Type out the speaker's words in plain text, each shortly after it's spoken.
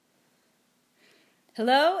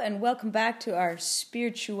Hello, and welcome back to our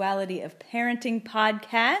Spirituality of Parenting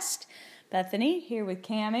podcast. Bethany here with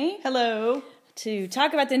Cammie. Hello. To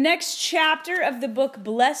talk about the next chapter of the book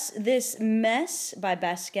Bless This Mess by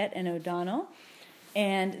Baskett and O'Donnell.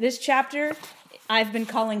 And this chapter I've been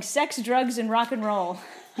calling Sex, Drugs, and Rock and Roll.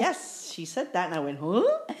 Yes, she said that and I went,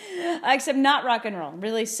 huh? Except not rock and roll.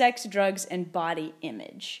 Really sex, drugs, and body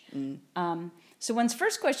image. So one's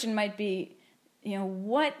first question might be,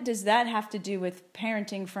 what does that have to do with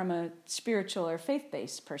parenting from a spiritual or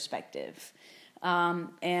faith-based perspective?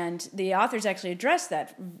 And the authors actually address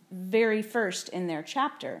that very first in their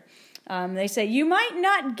chapter. They say, you might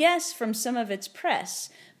not guess from some of its press,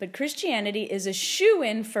 but Christianity is a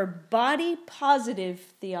shoo-in for body-positive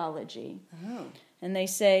theology. Oh. And they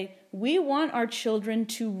say, we want our children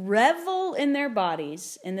to revel in their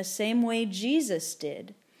bodies in the same way Jesus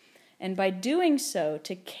did. And by doing so,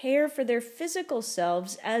 to care for their physical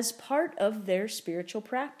selves as part of their spiritual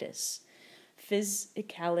practice.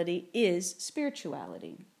 Physicality is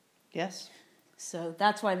spirituality. Yes. So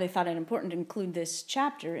that's why they thought it important to include this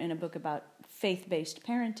chapter in a book about faith-based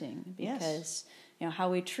parenting. Because, how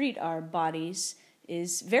we treat our bodies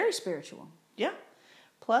is very spiritual. Yeah.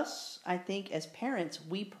 Plus, I think as parents,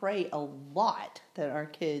 we pray a lot that our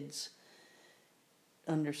kids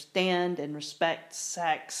understand and respect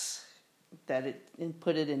sex, that and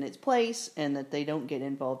put it in its place, and that they don't get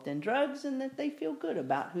involved in drugs, and that they feel good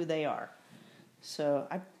about who they are. So,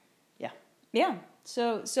 Yeah.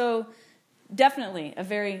 So definitely a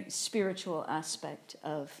very spiritual aspect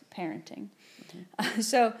of parenting. Mm-hmm.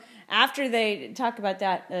 So after they talk about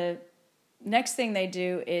that, the next thing they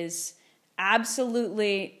do is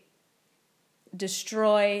absolutely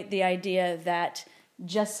destroy the idea that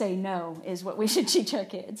just say no is what we should teach our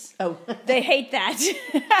kids. Oh. They hate that.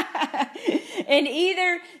 In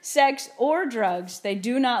either sex or drugs, they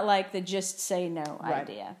do not like the just say no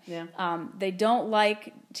idea. Yeah. They don't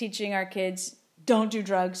like teaching our kids, don't do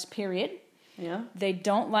drugs, period. Yeah. They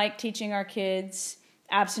don't like teaching our kids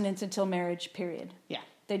abstinence until marriage, period. Yeah.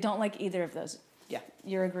 They don't like either of those. Yeah.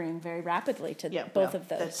 You're agreeing very rapidly to both of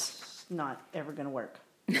those. That's not ever going to work.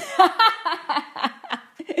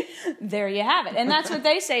 There you have it. And that's what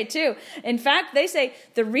they say, too. In fact, they say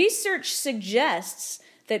the research suggests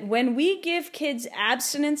that when we give kids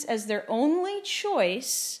abstinence as their only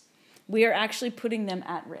choice, we are actually putting them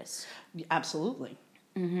at risk. Absolutely.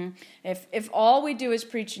 Mm-hmm. If all we do is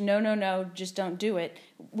preach, no, just don't do it,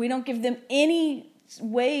 we don't give them any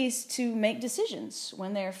ways to make decisions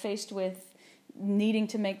when they're faced with needing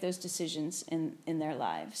to make those decisions in their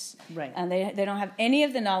lives. Right. And they don't have any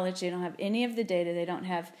of the knowledge, they don't have any of the data, they don't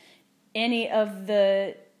have any of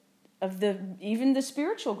the even the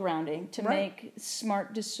spiritual grounding to make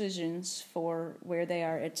smart decisions for where they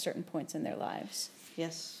are at certain points in their lives.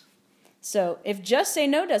 Yes. So if just say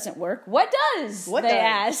no doesn't work, what does? They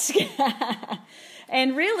ask.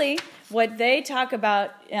 And really, what they talk about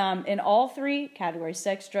in all three categories,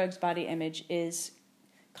 sex, drugs, body image, is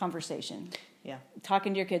conversation. Yeah.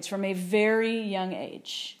 Talking to your kids from a very young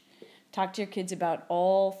age. Talk to your kids about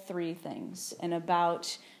all three things and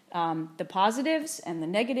about the positives and the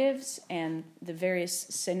negatives and the various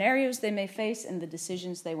scenarios they may face and the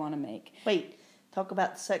decisions they want to make. Wait, talk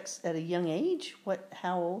about sex at a young age?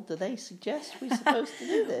 How old do they suggest we're supposed to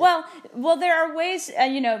do this? Well, there are ways,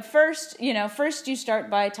 first you start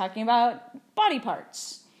by talking about body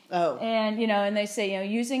parts. Oh. And, and they say,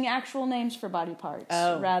 using actual names for body parts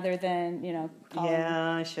rather than, calling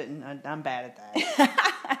Yeah, I shouldn't. I'm bad at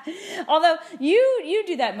that. Although you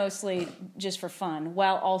do that mostly just for fun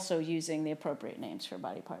while also using the appropriate names for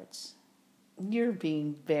body parts. You're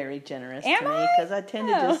being very generous Am to me because I tend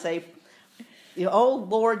to Oh. just say, oh,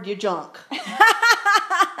 Lord, you're junk.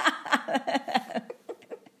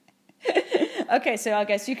 Okay, so I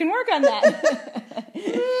guess you can work on that.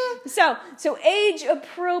 So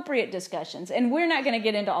age-appropriate discussions, and we're not going to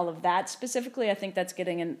get into all of that specifically. I think that's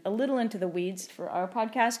getting a little into the weeds for our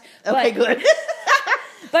podcast. Okay, good.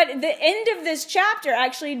 But the end of this chapter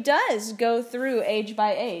actually does go through age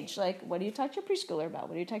by age. Like, what do you talk to your preschooler about?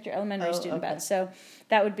 What do you talk to your elementary student about? So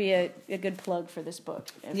that would be a good plug for this book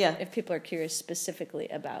if people are curious specifically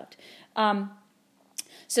about.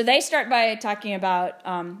 So they start by talking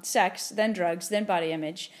about sex, then drugs, then body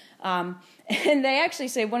image. And they actually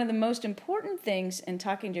say one of the most important things in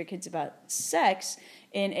talking to your kids about sex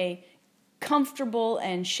in a comfortable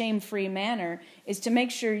and shame-free manner is to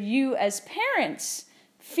make sure you as parents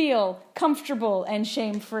feel comfortable and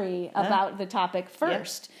shame-free about the topic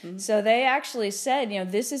first. Yeah. Mm-hmm. So they actually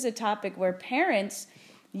said, this is a topic where parents,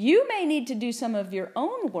 you may need to do some of your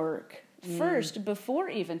own work first before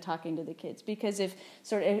even talking to the kids. Because if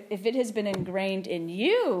it has been ingrained in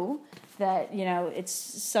you that, you know, it's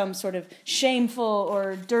some sort of shameful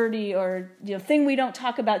or dirty or, you know, thing we don't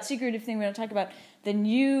talk about, secretive thing we don't talk about, then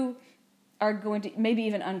you are going to maybe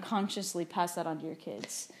even unconsciously pass that on to your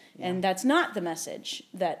kids. Yeah. And that's not the message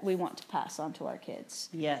that we want to pass on to our kids.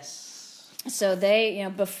 Yes. So they, you know,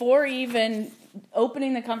 before even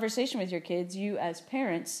opening the conversation with your kids, you as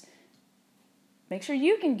parents, make sure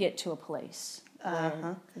you can get to a place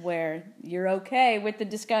where you're okay with the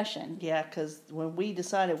discussion. Yeah, because when we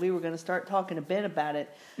decided we were going to start talking to Ben about it,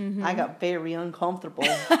 I got very uncomfortable.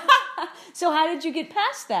 So how did you get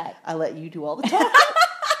past that? I let you do all the talking.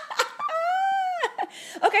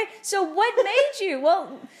 Okay, so what made you?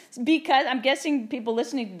 Well, because I'm guessing people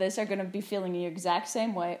listening to this are going to be feeling the exact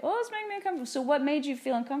same way. Oh, it's making me uncomfortable. So what made you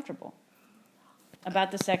feel uncomfortable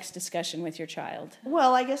about the sex discussion with your child?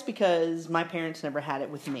 Well, I guess because my parents never had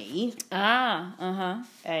it with me. So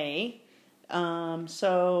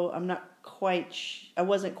I'm not quite. I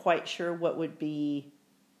wasn't quite sure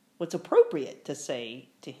what's appropriate to say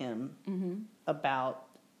to him about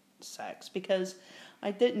sex, because I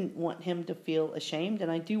didn't want him to feel ashamed,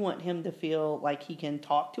 and I do want him to feel like he can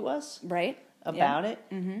talk to us about it.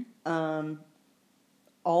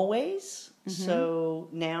 Always. So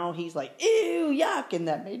now he's like, ew, yuck, and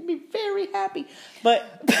that made me very happy.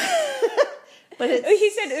 But he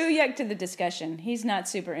said ooh, yuck to the discussion. He's not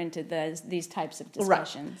super into these types of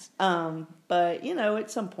discussions. Right. But, you know, at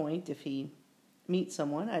some point, if he meets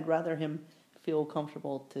someone, I'd rather him feel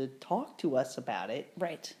comfortable to talk to us about it.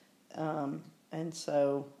 Right. And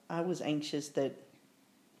so I was anxious that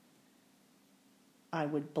I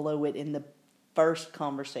would blow it in the first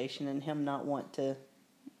conversation and him not want to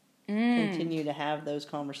continue to have those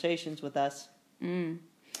conversations with us.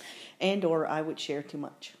 And or I would share too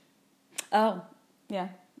much. Oh, yeah.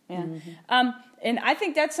 Yeah. And I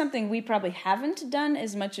think that's something we probably haven't done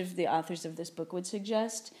as much as the authors of this book would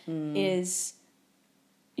suggest is,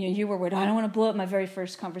 you know, you were worried, I don't want to blow up my very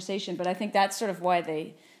first conversation, but I think that's sort of why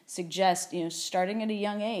they suggest, you know, starting at a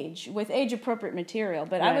young age with age-appropriate material.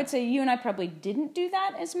 But I would say you and I probably didn't do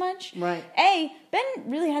that as much. Right. Ben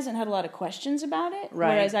really hasn't had a lot of questions about it,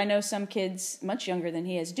 whereas I know some kids much younger than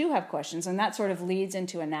he is do have questions, and that sort of leads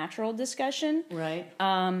into a natural discussion. Right.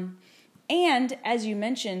 And as you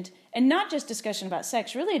mentioned, and not just discussion about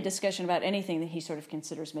sex, really a discussion about anything that he sort of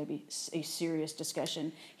considers maybe a serious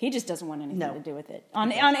discussion. He just doesn't want anything to do with it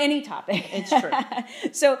on any topic. It's true.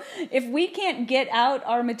 So if we can't get out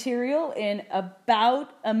our material in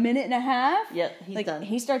about a minute and a half, he's done.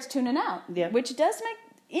 He starts tuning out, which does make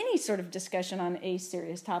any sort of discussion on a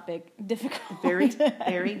serious topic difficult. Very,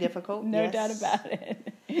 very difficult. No doubt about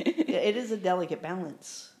it. It is a delicate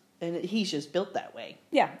balance. And he's just built that way.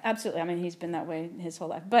 Yeah, absolutely. I mean, he's been that way his whole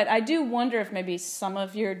life. But I do wonder if maybe some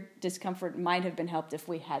of your discomfort might have been helped if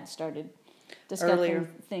we had started discussing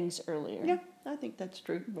things earlier. Yeah, I think that's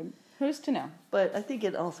true. But who's to know? But I think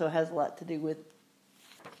it also has a lot to do with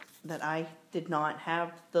that I did not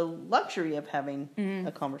have the luxury of having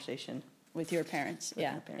a conversation with your parents.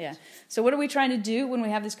 Yeah. So what are we trying to do when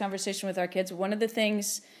we have this conversation with our kids? One of the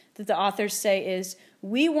things that the authors say is,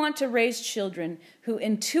 we want to raise children who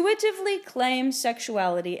intuitively claim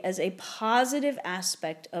sexuality as a positive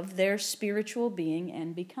aspect of their spiritual being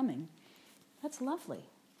and becoming. That's lovely.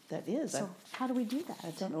 That is. So how do we do that? I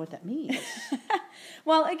don't know what that means.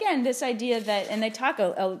 Well, again, this idea that, and they talk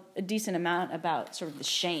a decent amount about sort of the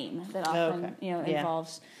shame that often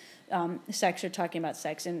involves sex or talking about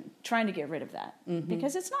sex, and trying to get rid of that.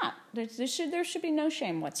 Because it's not. There should be no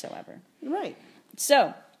shame whatsoever. Right.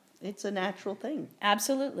 So it's a natural thing.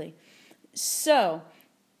 Absolutely. So,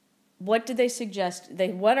 what do they suggest?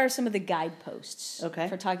 What are some of the guideposts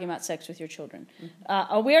for talking about sex with your children? We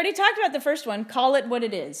already talked about the first one. Call it what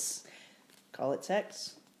it is. Call it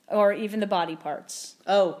sex. Or even the body parts.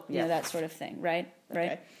 Oh, yeah. You know, that sort of thing, right?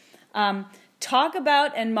 Okay. Right. Talk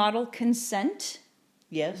about and model consent.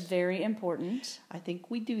 Yes. Very important. I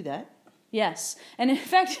think we do that. Yes. And in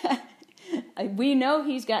fact, we know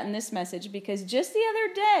he's gotten this message because just the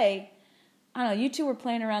other day, I don't know, you two were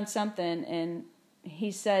playing around something and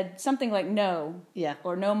he said something like no. Yeah.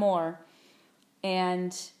 Or no more.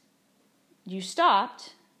 And you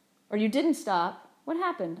stopped, or you didn't stop. What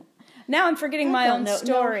happened? Now I'm forgetting my own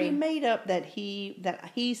story. No, he made up that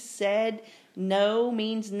he said no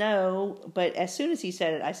means no, but as soon as he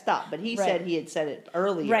said it, I stopped. But he said he had said it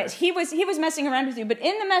earlier. Right. He was messing around with you, but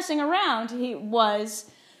in the messing around,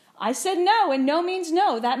 I said no, and no means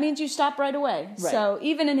no. That means you stop right away. Right. So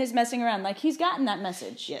even in his messing around, like, he's gotten that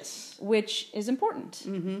message. Yes. Which is important.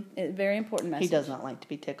 A very important message. He does not like to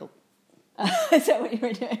be tickled. Is that what you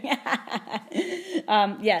were doing?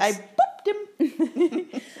 Yes. I booped him.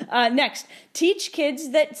 Next, teach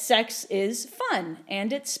kids that sex is fun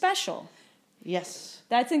and it's special. Yes.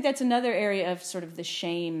 I think that's another area of sort of the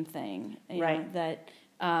shame thing. Right. That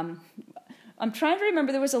I'm trying to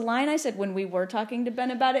remember. There was a line I said when we were talking to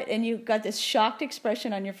Ben about it, and you got this shocked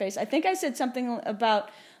expression on your face. I think I said something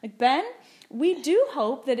about, like, Ben, we do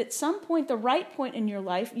hope that at some point, the right point in your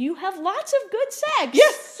life, you have lots of good sex.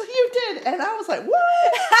 Yes, you did. And I was like,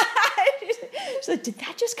 what? She's like, did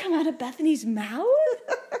that just come out of Bethany's mouth?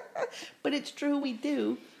 But it's true, we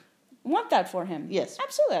do. Want that for him. Yes.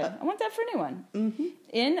 Absolutely. I want that for anyone. Mm-hmm.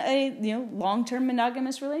 In a long-term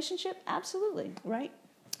monogamous relationship, absolutely. Right.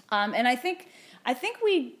 And I think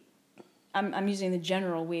I'm using the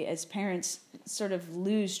general, we as parents sort of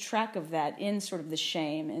lose track of that in sort of the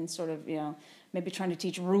shame and sort of, maybe trying to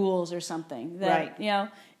teach rules or something. That, right.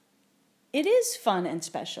 It is fun and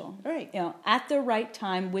special. Right. At the right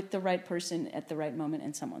time with the right person at the right moment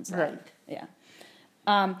in someone's life. Right. Yeah.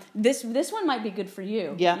 This one might be good for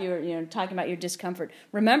you. Yeah. You're talking about your discomfort.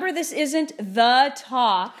 Remember, this isn't the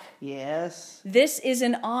talk. Yes. This is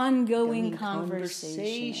an ongoing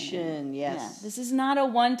conversation. Yes. Yeah. This is not a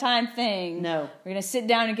one-time thing. No. We're going to sit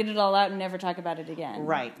down and get it all out and never talk about it again.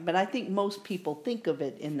 Right. But I think most people think of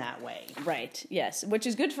it in that way. Right. Yes. Which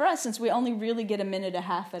is good for us since we only really get a minute and a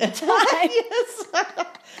half at a time. Yes.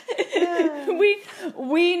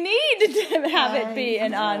 we need to have it be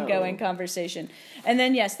an ongoing conversation. And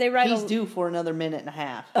then, yes, they write... He's due for another minute and a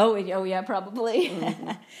half. Oh yeah, probably.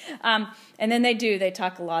 Mm-hmm. And then they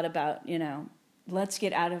talk a lot about, let's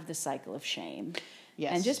get out of the cycle of shame.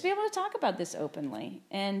 Yes. And just be able to talk about this openly.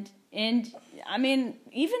 And I mean,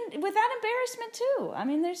 even without embarrassment too. I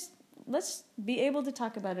mean, let's be able to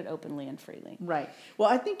talk about it openly and freely. Right. Well,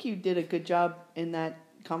 I think you did a good job in that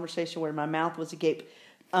conversation where my mouth was agape.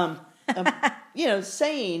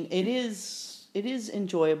 Saying it is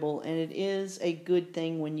enjoyable and it is a good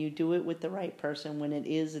thing when you do it with the right person, when it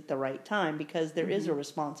is at the right time, because there is a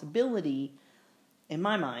responsibility in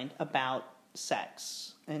my mind about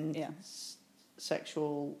sex and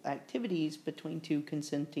sexual activities between two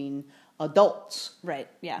consenting adults. Right,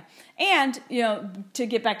 yeah. And, to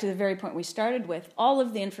get back to the very point we started with, all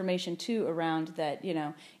of the information, too, around that,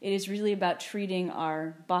 it is really about treating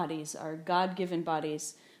our bodies, our God-given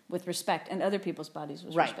bodies, with respect, and other people's bodies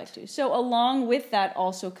with respect too. So along with that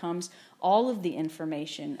also comes all of the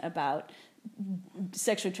information about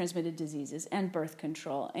sexually transmitted diseases and birth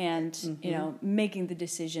control and, making the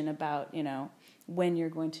decision about, when you're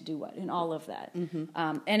going to do what and all of that.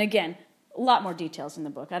 Mm-hmm. And again, a lot more details in the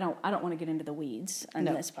book. I don't want to get into the weeds on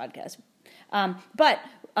this podcast. But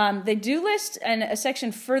they do list in a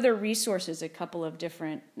section further resources, a couple of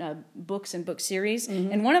different books and book series.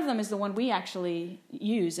 Mm-hmm. And one of them is the one we actually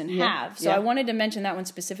use and have. So I wanted to mention that one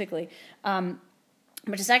specifically. But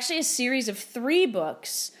it's actually a series of 3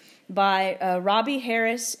 books by Robbie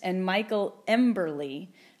Harris and Michael Emberley.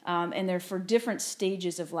 And they're for different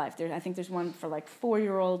stages of life. I think there's one for like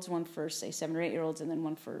 4-year-olds, one for, say, 7 or 8-year-olds, and then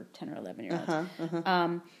one for 10 or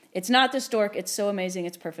 11-year-olds. It's not the stork. It's so amazing.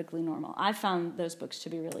 It's perfectly normal. I found those books to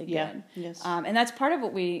be really good. Yeah, yes. And that's part of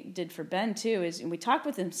what we did for Ben, too, is we talked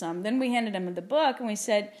with him some. Then we handed him the book, and we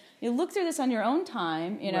said, look through this on your own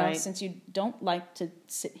time, since you don't like to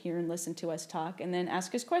sit here and listen to us talk, and then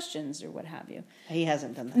ask us questions or what have you. He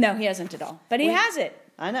hasn't done that. No, he hasn't at all. But he has it.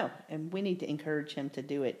 I know, and we need to encourage him to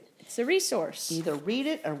do it. It's a resource. Either read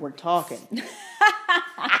it or we're talking.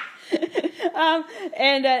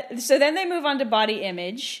 So then they move on to body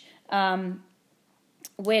image,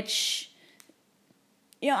 which,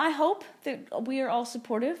 I hope that we are all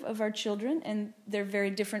supportive of our children and their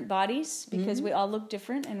very different bodies because we all look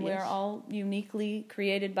different and we are all uniquely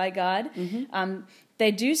created by God. Mm-hmm.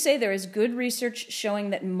 They do say there is good research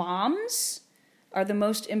showing that moms are the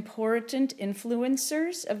most important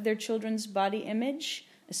influencers of their children's body image,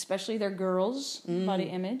 especially their girls' body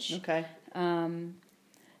image. Okay.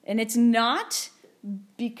 And it's not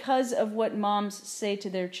because of what moms say to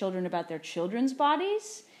their children about their children's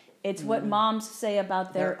bodies. It's what moms say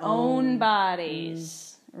about their own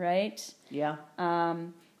bodies, right? Yeah.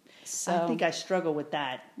 So I think I struggle with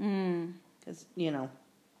that. Because,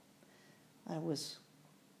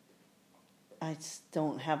 I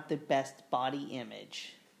don't have the best body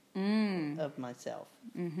image of myself.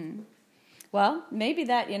 Mm-hmm. Well, maybe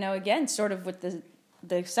that, again, sort of with the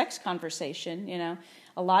sex conversation,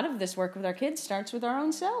 a lot of this work with our kids starts with our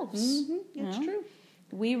own selves. Mm-hmm. It's true.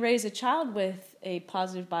 We raise a child with a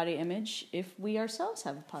positive body image if we ourselves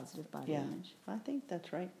have a positive body image. I think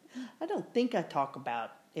that's right. I don't think I talk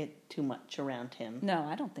about it too much around him. No,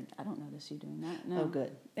 I don't notice you doing that. No. Oh,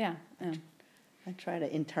 good. Yeah. I try to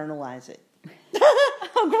internalize it.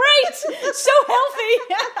 Oh, great! So healthy.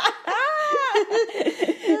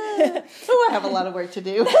 Oh, I have a lot of work to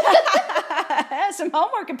do. Some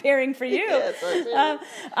homework appearing for you. Yes, I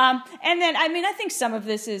do. And then, I mean, I think some of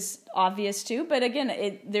this is obvious too, but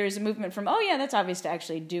again, there's a movement from, oh yeah, that's obvious, to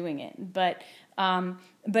actually doing it. But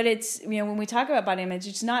it's, when we talk about body image,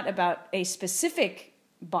 it's not about a specific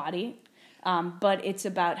body, but it's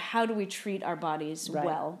about how do we treat our bodies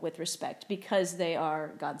well, with respect, because they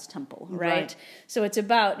are God's temple, right? So it's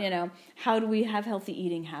about, how do we have healthy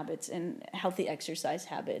eating habits and healthy exercise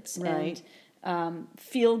habits, and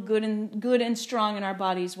feel good and strong in our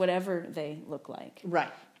bodies, whatever they look like.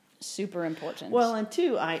 Right. Super important. Well, and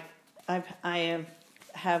two, I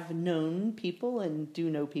have known people and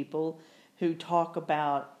do know people who talk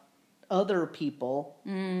about other people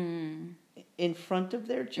in front of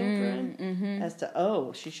their children as to,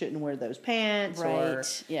 oh, she shouldn't wear those pants, or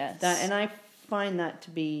yes, that, and I find that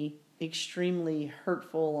to be extremely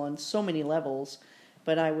hurtful on so many levels.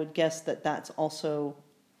 But I would guess that that's also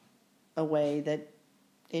a way that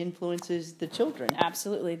influences the children.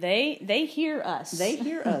 Absolutely. They hear us. They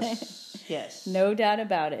hear us. Yes. No doubt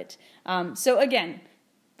about it. So again,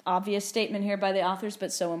 obvious statement here by the authors,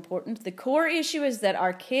 but so important. The core issue is that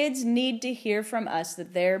our kids need to hear from us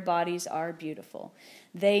that their bodies are beautiful.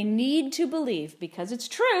 They need to believe, because it's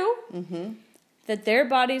true, that their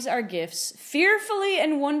bodies are gifts, fearfully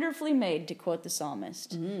and wonderfully made, to quote the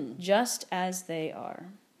psalmist, just as they are.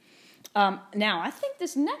 Now, I think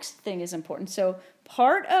this next thing is important. So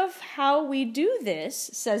part of how we do this,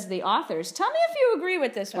 says the authors, tell me if you agree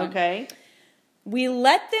with this one. Okay. We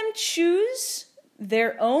let them choose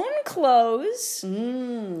their own clothes,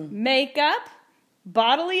 makeup,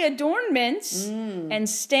 bodily adornments, and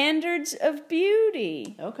standards of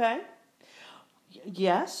beauty. Okay.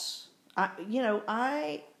 Yes.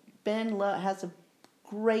 Ben has a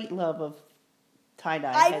great love of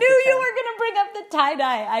tie-dye. I knew you were going to bring up the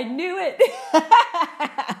tie-dye. I knew it.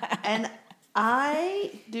 And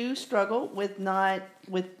I do struggle with not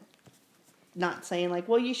saying, like,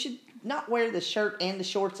 well, you should not wear the shirt and the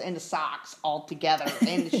shorts and the socks all together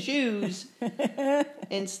and the shoes.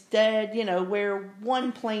 Instead, wear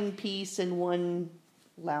one plain piece and one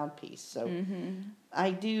loud piece. So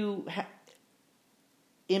I do,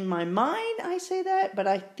 in my mind, I say that, but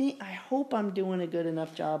I hope I'm doing a good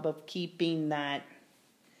enough job of keeping that.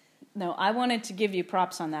 No, I wanted to give you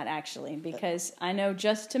props on that, actually, because I know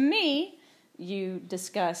just to me, you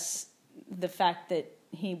discuss the fact that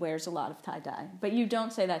he wears a lot of tie-dye, but you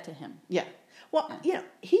don't say that to him. Yeah. Well,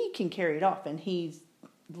 he can carry it off, and he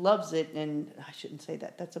loves it, and I shouldn't say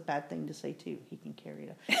that. That's a bad thing to say, too. He can carry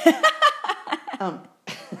it off.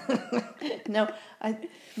 No, I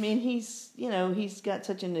mean, he's got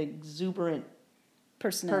such an exuberant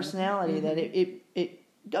personality that it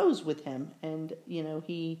goes with him, and,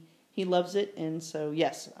 he loves it, and so,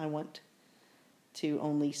 yes, I want to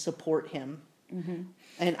only support him.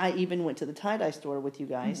 And I even went to the tie-dye store with you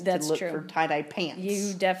guys to look for tie-dye pants.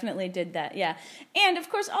 You definitely did that, yeah. And, of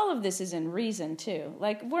course, all of this is in reason, too.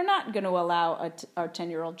 Like, we're not going to allow our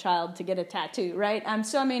 10-year-old child to get a tattoo, right?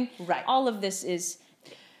 All of this is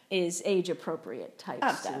age-appropriate type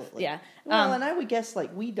stuff. Yeah. Well, and I would guess,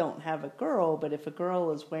 like, we don't have a girl, but if a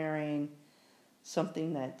girl is wearing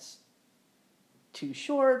something that's too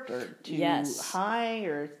short or too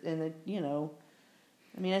high,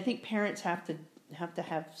 I think parents have to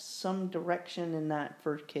have some direction in that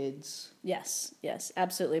for kids. Yes,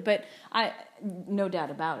 absolutely. But no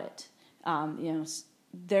doubt about it.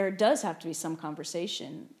 There does have to be some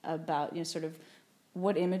conversation about, sort of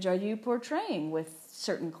what image are you portraying with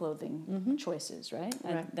certain clothing choices, right?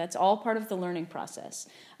 That's all part of the learning process.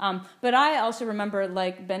 But I also remember,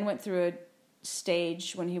 like, Ben went through a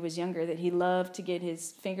stage when he was younger that he loved to get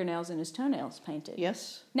his fingernails and his toenails painted.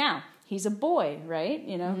 Yes. Now, he's a boy, right?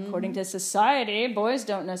 According to society, boys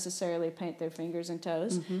don't necessarily paint their fingers and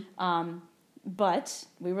toes. But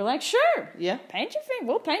we were like, sure, paint your finger.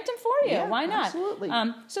 We'll paint them for you. Why not? Absolutely.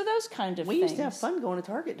 So those kind of things. We used to have fun going to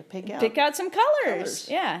Target to pick out some colors.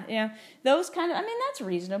 Yeah. Those kind of, that's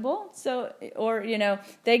reasonable. So, or,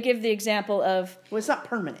 they give the example of... Well, it's not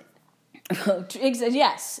permanent.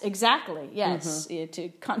 Yes, exactly. Yes, to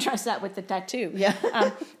contrast that with the tattoo. Yeah.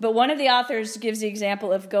 But one of the authors gives the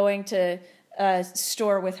example of going to a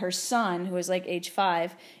store with her son, who was like age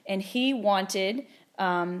 5, and he wanted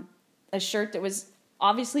a shirt that was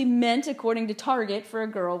obviously meant, according to Target, for a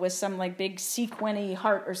girl with some like big sequiny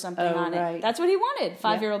heart or something on it. That's what he wanted,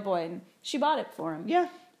 5-year-old boy, and she bought it for him. Yeah,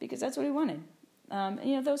 because that's what he wanted.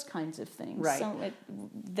 those kinds of things. Right. So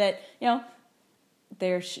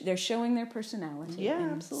they're showing their personality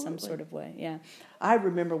in absolutely. some sort of way. Yeah. I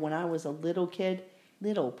remember when I was a little kid,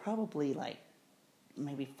 probably like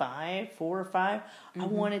maybe 4 or 5, I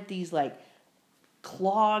wanted these like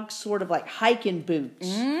clog sort of like hiking boots.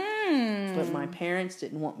 But my parents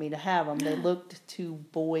didn't want me to have them. They looked too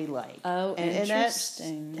boy-like. Oh, interesting.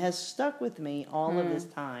 And that has stuck with me all of this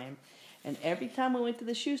time. And every time I went to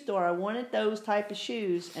the shoe store, I wanted those type of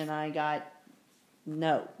shoes, and I got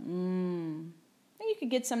no. You could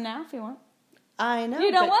get some now if you want. I know.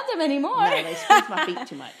 You don't want them anymore. No, they squeeze my feet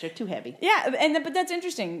too much. They're too heavy. Yeah, but that's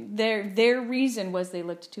interesting. Their reason was they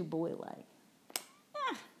looked too boy-like.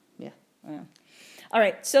 Yeah. All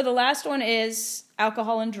right, so the last one is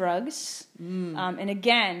alcohol and drugs. And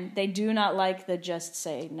again, they do not like the just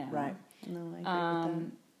say no. Right. No, I agree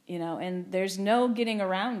with that. And there's no getting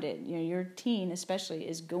around it. Your teen especially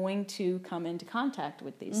is going to come into contact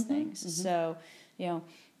with these things. So,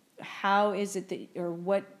 how is it that, or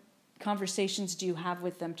what conversations do you have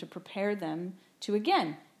with them to prepare them to,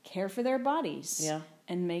 again, care for their bodies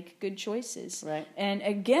and make good choices? Right. And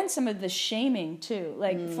again, some of the shaming too.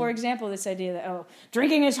 Like, for example, this idea that,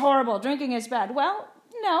 drinking is horrible, drinking is bad. Well,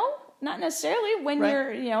 no, not necessarily when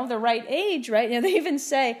you're, the right age, right? They even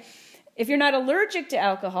say, if you're not allergic to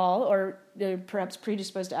alcohol or perhaps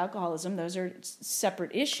predisposed to alcoholism, those are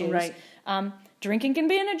separate issues. Right. Drinking can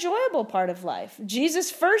be an enjoyable part of life. Jesus'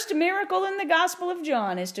 first miracle in the Gospel of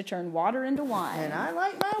John is to turn water into wine. And I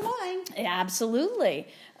like my wine. Absolutely.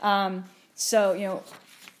 So,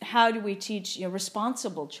 how do we teach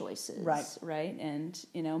responsible choices, right? And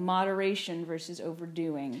moderation versus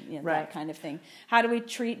overdoing, that kind of thing. How do we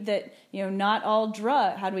treat that?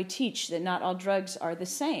 How do we teach that not all drugs are the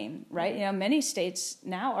same, right? Many states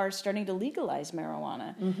now are starting to legalize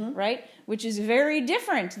marijuana, right? Which is very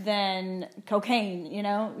different than cocaine,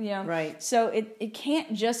 Right. So it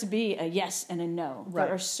can't just be a yes and a no. Right.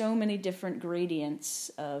 There are so many different gradients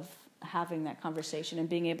of having that conversation and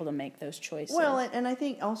being able to make those choices. Well, and I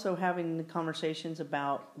think also having the conversations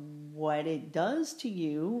about what it does to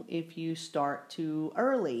you if you start too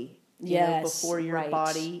early. Before your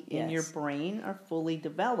body and your brain are fully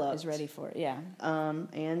developed. Is ready for it, yeah.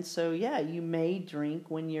 And so, you may drink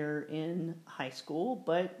when you're in high school,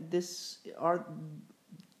 but this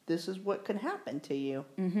is what could happen to you.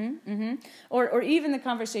 Or even the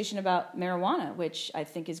conversation about marijuana, which I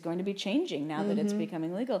think is going to be changing now that it's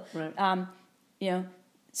becoming legal. Right.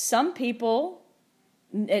 Some people,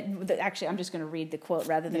 actually, I'm just going to read the quote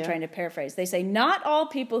rather than trying to paraphrase. They say, not all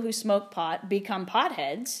people who smoke pot become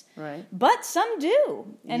potheads, right? But some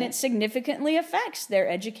do, and it significantly affects their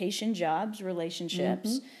education, jobs,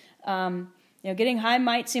 relationships. Getting high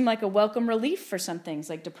might seem like a welcome relief for some things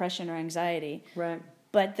like depression or anxiety. Right.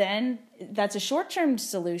 But then that's a short-term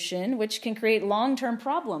solution, which can create long-term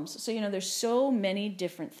problems. So, there's so many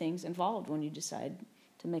different things involved when you decide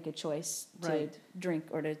to make a choice to drink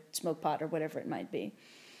or to smoke pot or whatever it might be.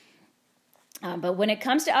 But when it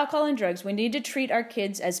comes to alcohol and drugs, we need to treat our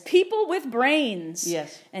kids as people with brains.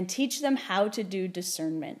 Yes. And teach them how to do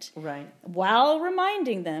discernment. Right. While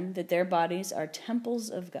reminding them that their bodies are temples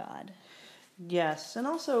of God. Yes. And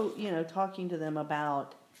also, talking to them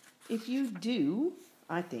about if you do...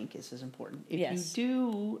 I think this is important. If you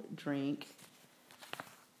do drink,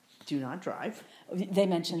 do not drive. They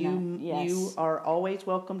mentioned that. Yes. You are always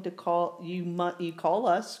welcome to call. You call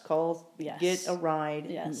us. Get a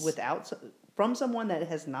ride from someone that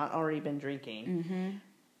has not already been drinking.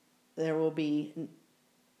 There will be.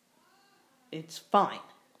 It's fine.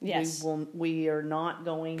 Yes. We are not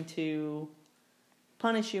going to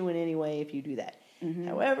punish you in any way if you do that.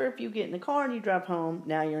 However, if you get in the car and you drive home,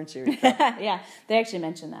 now you're in serious trouble. Yeah, they actually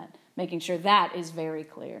mentioned that, making sure that is very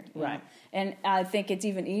clear. Right. And I think it's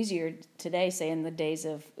even easier today, say in the days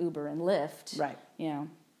of Uber and Lyft. Right.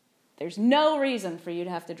 There's no reason for you to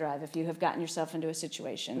have to drive if you have gotten yourself into a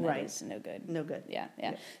situation that is no good. No good. Yeah.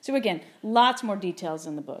 So again, lots more details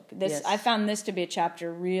in the book. I found this to be a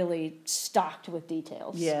chapter really stocked with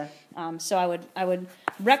details. Yeah. So I would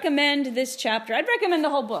recommend this chapter. I'd recommend the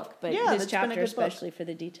whole book, but this chapter especially for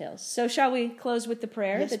the details. So shall we close with the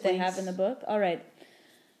prayer that they have in the book? All right.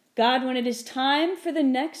 God, when it is time for the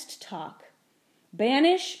next talk,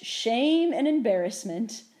 banish shame and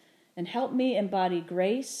embarrassment and help me embody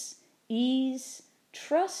grace, ease,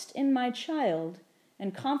 trust in my child,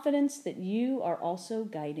 and confidence that you are also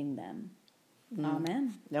guiding them.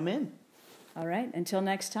 Amen. Amen. All right. Until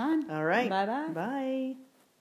next time. All right. Bye-bye. Bye.